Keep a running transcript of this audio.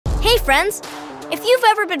Hey friends! If you've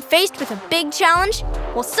ever been faced with a big challenge,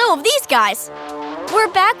 well, so have these guys. We're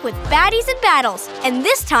back with Baddies and Battles, and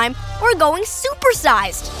this time we're going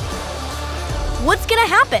supersized. What's gonna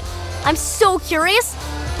happen? I'm so curious.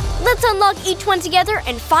 Let's unlock each one together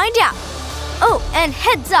and find out. Oh, and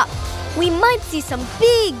heads up, we might see some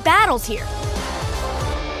big battles here.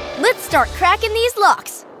 Let's start cracking these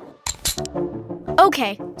locks.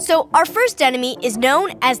 Okay, so our first enemy is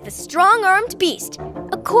known as the Strong-Armed Beast.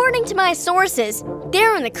 According to my sources,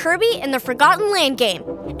 they're in the Kirby and the Forgotten Land game,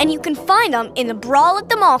 and you can find them in the Brawl at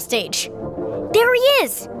the Mall stage. There he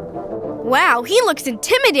is! Wow, he looks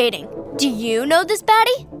intimidating. Do you know this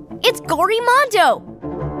baddie? It's Gorimondo!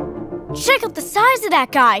 Check out the size of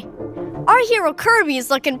that guy. Our hero Kirby is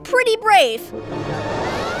looking pretty brave.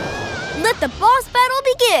 Let the boss battle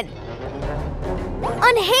begin!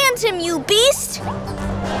 Unhand him, you beast!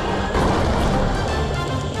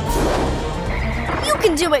 You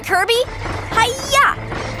can do it, Kirby! Hi-ya!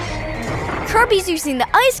 Kirby's using the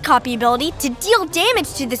Ice Copy ability to deal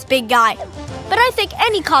damage to this big guy, but I think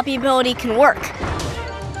any copy ability can work.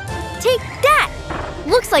 Take that!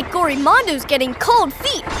 Looks like Gorimondo's getting cold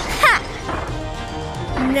feet. Ha!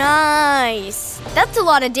 Nice! That's a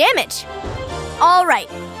lot of damage. All right,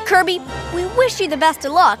 Kirby, we wish you the best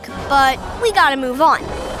of luck, but we gotta move on.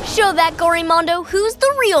 Show that Gorimondo who's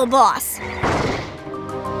the real boss.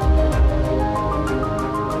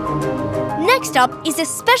 Next up is a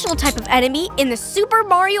special type of enemy in the Super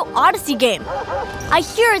Mario Odyssey game. I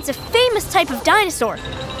hear it's a famous type of dinosaur.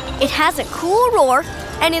 It has a cool roar,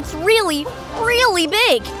 and it's really, really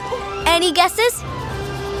big. Any guesses?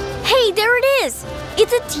 Hey, there it is!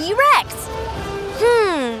 It's a T-Rex!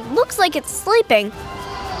 Looks like it's sleeping.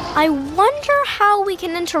 I wonder how we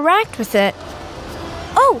can interact with it.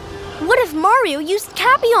 Oh, what if Mario used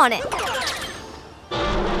Cappy on it?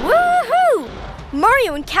 Woohoo!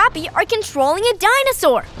 Mario and Cappy are controlling a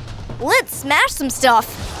dinosaur. Let's smash some stuff.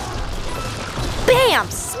 Bam!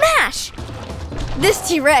 Smash! This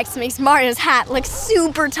T-Rex makes Mario's hat look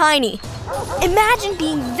super tiny. Imagine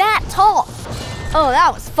being that tall. Oh,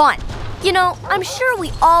 that was fun. You know, I'm sure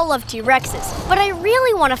we all love T-Rexes, but I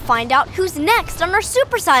really want to find out who's next on our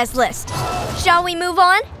supersize list. Shall we move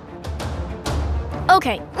on?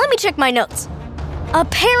 Okay, let me check my notes.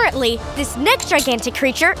 Apparently, this next gigantic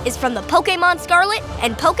creature is from the Pokémon Scarlet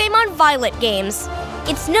and Pokémon Violet games.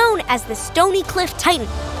 It's known as the Stony Cliff Titan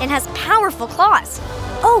and has powerful claws.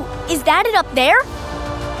 Oh, is that it up there?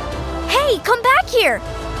 Hey, come back here!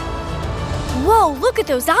 Whoa, look at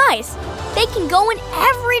those eyes! They can go in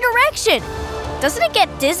every direction! Doesn't it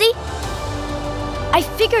get dizzy? I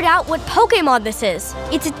figured out what Pokémon this is.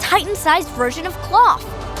 It's a Titan-sized version of Cloth.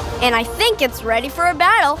 And I think it's ready for a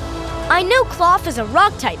battle. I know Cloth is a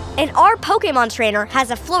rock type, and our Pokémon trainer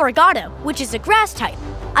has a Florigado, which is a grass type.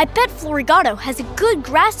 I bet Florigado has a good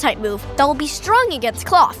grass type move that will be strong against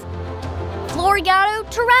Cloth. Florigado,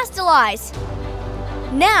 Terrastalize!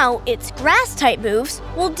 Now its grass type moves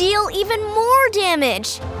will deal even more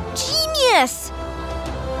damage. Genius!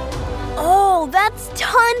 Oh, that's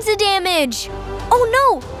tons of damage! Oh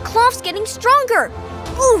no, Cloth's getting stronger!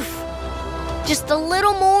 Oof! Just a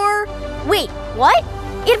little more. Wait, what?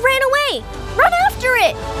 It ran away! Run after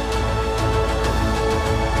it!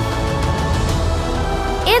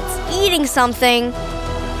 It's eating something.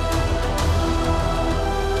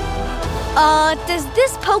 Does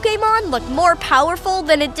this Pokémon look more powerful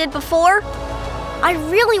than it did before? I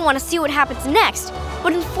really want to see what happens next,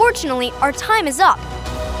 but unfortunately, our time is up.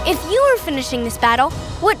 If you were finishing this battle,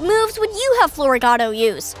 what moves would you have Florigado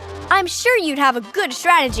use? I'm sure you'd have a good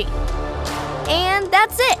strategy. And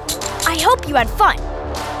that's it. I hope you had fun.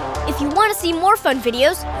 If you want to see more fun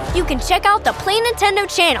videos, you can check out the Play Nintendo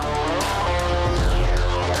channel.